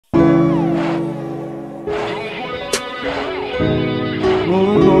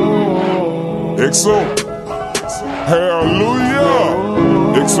XO. Hallelujah.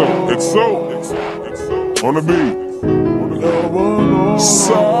 XO. On the beat.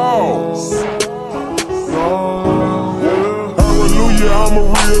 Sauce. Hallelujah, I'm a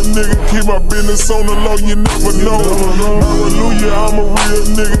real nigga. Keep my business on the low, you never know. Hallelujah, I'm a real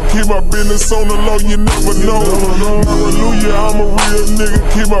nigga. Keep my business on the low, you never know. Hallelujah, I'm a real nigga.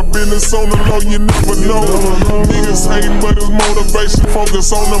 Keep my business on the low, you never know. Niggas hating, but it's motivation.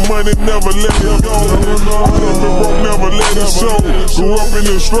 Focus on the money, never let it go. I done been broke, never let it show. Grew up in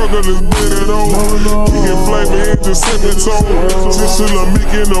the struggle, it's better though. Kicking flavor in just sipping toe. Tissue a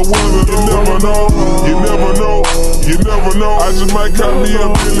meek in the weather, you never know. You never know. You never know. I just might call me a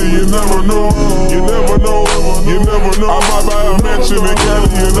Billy, you never know. You never know. You never know. I might buy a mansion in Cali,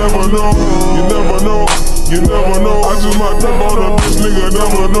 you never know. You never know. You never know. I just might pimp on a bitch, nigga,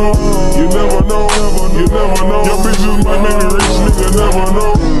 never know. You never know. You never know. Your bitches might make me rich, nigga, never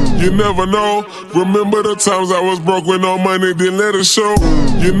know. You never know. Remember the times I was broke with no money, then let it show.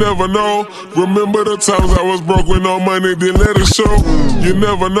 You never know. Remember the times I was broke with no money, then let it show. You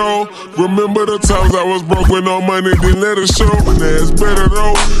never know. Remember the times I was broke with no money, then let it show. Now it's better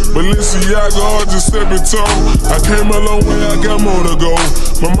though. Balenciaga or Giuseppe toe. I came a long way, I got more to go.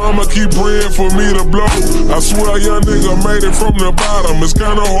 My mama keep praying for me to blow. I swear a young nigga made it from the bottom. It's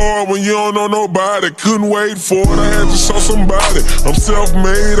kinda hard when you don't know nobody. Couldn't wait for it, I had to show somebody. I'm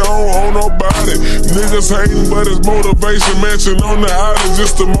self-made, I don't owe nobody. Niggas hating, but it's motivation. Mansion on the island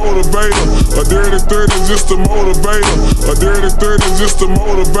just to motivate them. A dirty 30 just to motivate them. A dirty 30 just to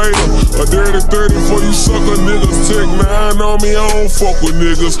motivate them. A dirty 30 for you sucker niggas. Tech 9 on me, I don't fuck with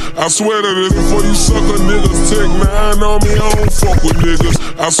niggas. I swear to this before you sucker niggas. Tech 9 on me, I don't fuck with niggas.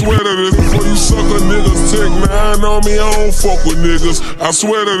 I swear to this before you sucker niggas. Tech 9 on me, I don't fuck with niggas. I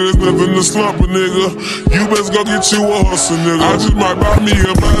swear to this nothing to slump a nigga. You best go get you a hustle nigga. I just might buy me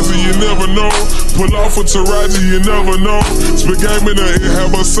a Mazda, you never know. Pull off a Taraji, you never know. Spit game in the air,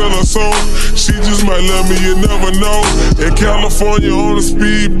 have her sell her song. She just might love me, you never know. In California on a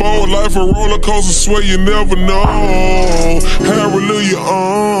speedboat, life a roller coaster, swear you never know. Hallelujah,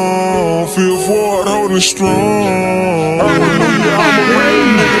 feel forward, holding strong. Hallelujah, I'm a real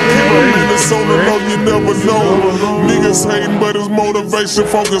nigga. Keep my business on the low, you never know. Niggas hating, but it's motivation.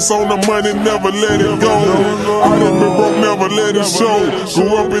 Focus on the money, never let it go. I done been broke, never let it show.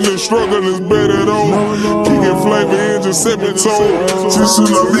 Grew up in the struggle, it's better though. Kicking flavor in just sipping toe. Tissue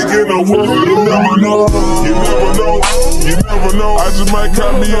a leak in the world, you never know. You never know. You never know. I just might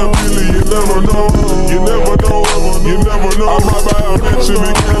call me a Billy, you never know. You never know. You never know. I might buy a mansion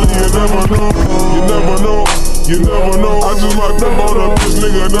in Cali, you never know. You never know. You never know. I just might pimp on a bitch,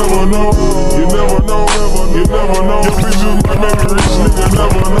 nigga, never know. You never know. You never know. Your bitches might make me rich, nigga,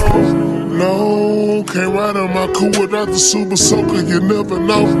 never know. No, can't ride on my coupe without the super soaker, you never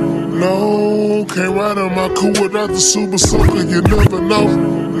know. No, can't ride on my coupe without the super soaker, you never know.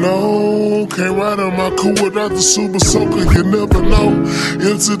 No, can't ride on my coupe without the super soaker, you never know.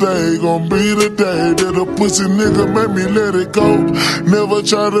 If today gon' be the day that a pussy nigga make me let it go. Never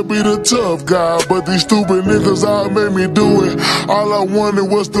try to be the tough guy, but these stupid niggas all made me do it. All I wanted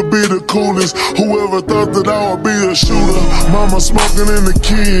was to be the coolest. Whoever thought that I would be a shooter? Mama smoking in the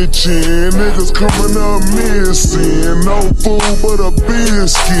kitchen, niggas coming up missing. No food but a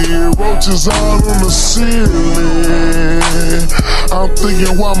biscuit, roaches all on the ceiling. I'm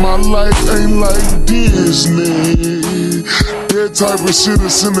thinking why my life ain't like Disney. That type of shit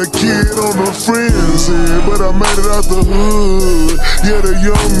is send a kid on a friend's head. But I made it out the hood, yeah, the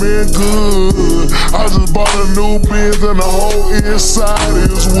young man good. I just bought a new Benz and the whole inside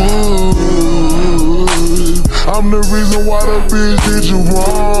is wood. I'm the reason why the bitch did you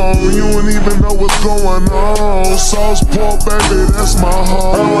wrong. You wouldn't even know what's going on. Sauce pork, baby, that's my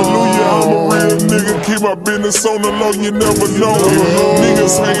home. Hallelujah, I'm a real nigga. Keep my business on the low, you never know.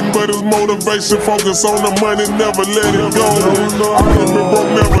 Niggas hating, but it's motivation. Focus on the money, never let it go. I done been broke,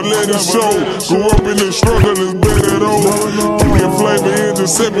 never let it show. Grew up in the struggle, it's better though. Kicking flavor in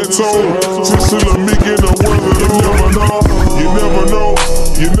just sipping toe. Tissue a meek in the weather, you never know. You never know.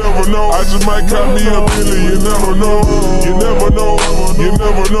 You never know. I just might call me a Billy, you never know. You never know. You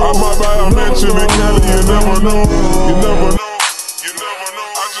never know. I might buy a mansion in Cali, you never know. You never know.